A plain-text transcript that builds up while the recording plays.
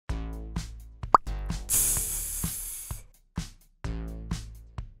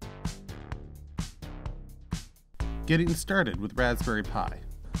Getting started with Raspberry Pi.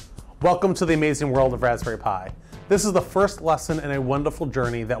 Welcome to the amazing world of Raspberry Pi. This is the first lesson in a wonderful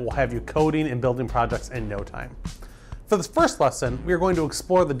journey that will have you coding and building projects in no time. For this first lesson, we are going to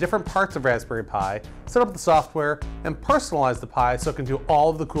explore the different parts of Raspberry Pi, set up the software, and personalize the Pi so it can do all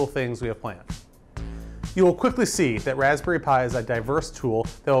of the cool things we have planned. You will quickly see that Raspberry Pi is a diverse tool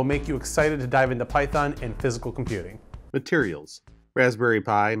that will make you excited to dive into Python and physical computing. Materials: Raspberry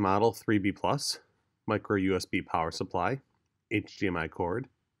Pi Model 3B+, micro USB power supply, HDMI cord,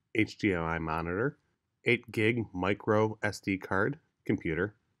 HDMI monitor, 8 gig micro SD card,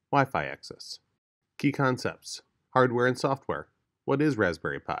 computer, Wi-Fi access. Key concepts: hardware and software. What is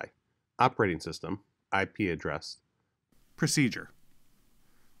Raspberry Pi? Operating system, IP address. Procedure: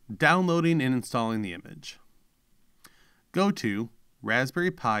 downloading and installing the image. Go to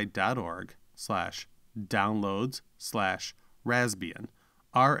raspberrypi.org/downloads/Raspbian,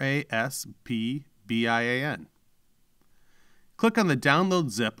 RASBBIAN. Click on the download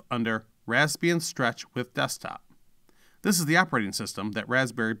zip under Raspbian Stretch with Desktop. This is the operating system that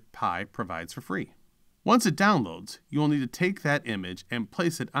Raspberry Pi provides for free. Once it downloads, you will need to take that image and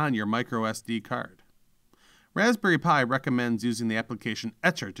place it on your micro SD card. Raspberry Pi recommends using the application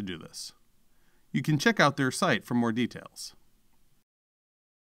Etcher to do this. You can check out their site for more details.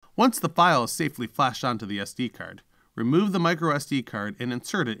 Once the file is safely flashed onto the SD card, remove the micro SD card and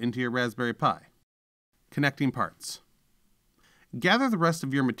insert it into your Raspberry Pi. Connecting parts. Gather the rest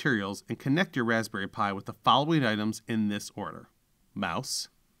of your materials and connect your Raspberry Pi with the following items in this order: mouse,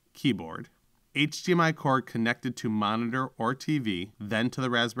 keyboard, HDMI cord connected to monitor or TV, then to the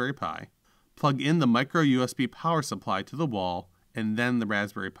Raspberry Pi. Plug in the micro USB power supply to the wall and then the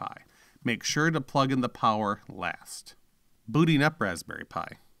Raspberry Pi. Make sure to plug in the power last. Booting up Raspberry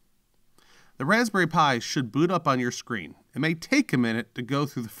Pi. The Raspberry Pi should boot up on your screen. It may take a minute to go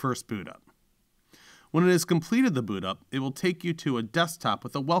through the first boot up. When it has completed the boot up, it will take you to a desktop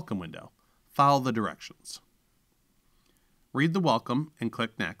with a welcome window. Follow the directions. Read the welcome and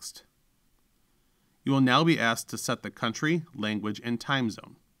click Next. You will now be asked to set the country, language, and time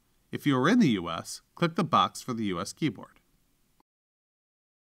zone. If you are in the US, click the box for the US keyboard.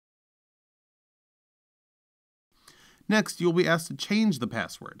 Next, you will be asked to change the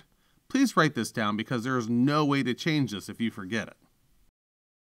password. Please write this down because there is no way to change this if you forget it.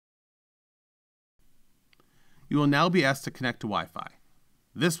 You will now be asked to connect to Wi-Fi.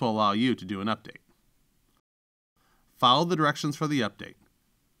 This will allow you to do an update. Follow the directions for the update.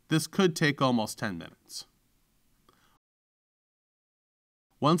 This could take almost 10 minutes.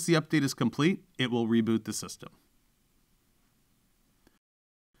 Once the update is complete, it will reboot the system.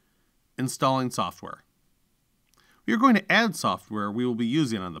 Installing software. We are going to add software we will be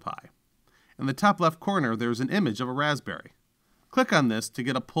using on the Pi. In the top left corner, there is an image of a Raspberry. Click on this to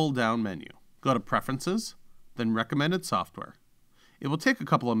get a pull-down menu. Go to Preferences, then Recommended Software. It will take a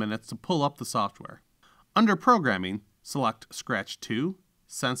couple of minutes to pull up the software. Under Programming, select Scratch 2,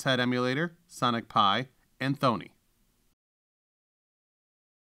 SenseHead Emulator, Sonic Pi, and Thony.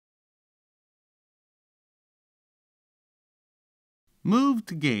 Move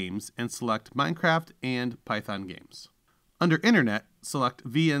to Games and select Minecraft and Python Games. Under Internet, select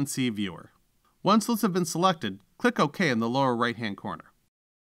VNC Viewer. Once those have been selected, click OK in the lower right-hand corner.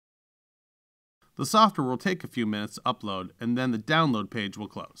 The software will take a few minutes to upload, and then the download page will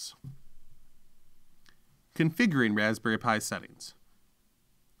close. Configuring Raspberry Pi settings.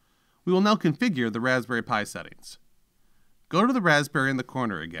 We will now configure the Raspberry Pi settings. Go to the Raspberry in the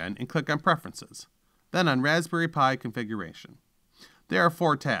corner again and click on Preferences, then on Raspberry Pi Configuration. There are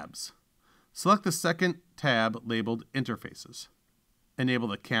 4 tabs. Select the second tab labeled Interfaces. Enable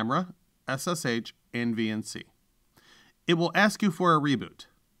the camera, SSH, and VNC. It will ask you for a reboot.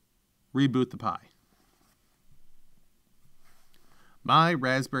 Reboot the Pi. My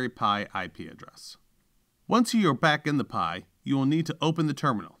Raspberry Pi IP address. Once you are back in the Pi, you will need to open the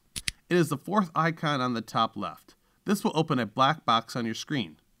terminal. It is the 4th icon on the top left. This will open a black box on your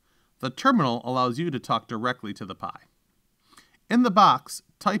screen. The terminal allows you to talk directly to the Pi. In the box,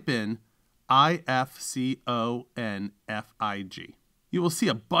 type in ifconfig. You will see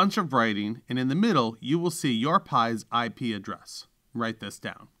a bunch of writing, and in the middle, you will see your Pi's IP address. Write this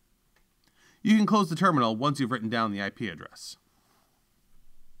down. You can close the terminal once you've written down the IP address.